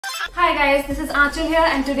Hi guys, this is Aanchal here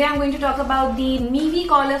and today I'm going to talk about the Mivi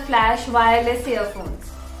Collar Flash wireless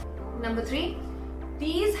earphones. Number 3.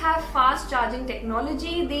 These have fast charging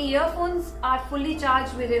technology. The earphones are fully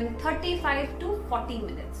charged within 35 to 40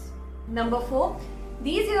 minutes. Number 4.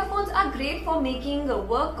 These earphones are great for making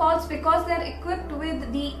work calls because they are equipped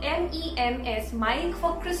with the MEMS mic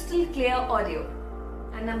for crystal clear audio.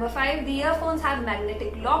 And number 5, the earphones have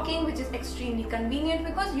magnetic locking, which is extremely convenient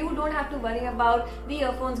because you don't have to worry about the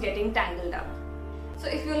earphones getting tangled up. So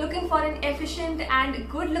if you're looking for an efficient and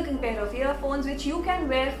good looking pair of earphones which you can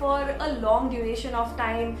wear for a long duration of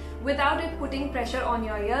time without it putting pressure on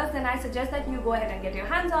your ears, then I suggest that you go ahead and get your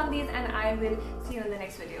hands on these, and I will see you in the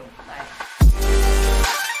next video. Bye.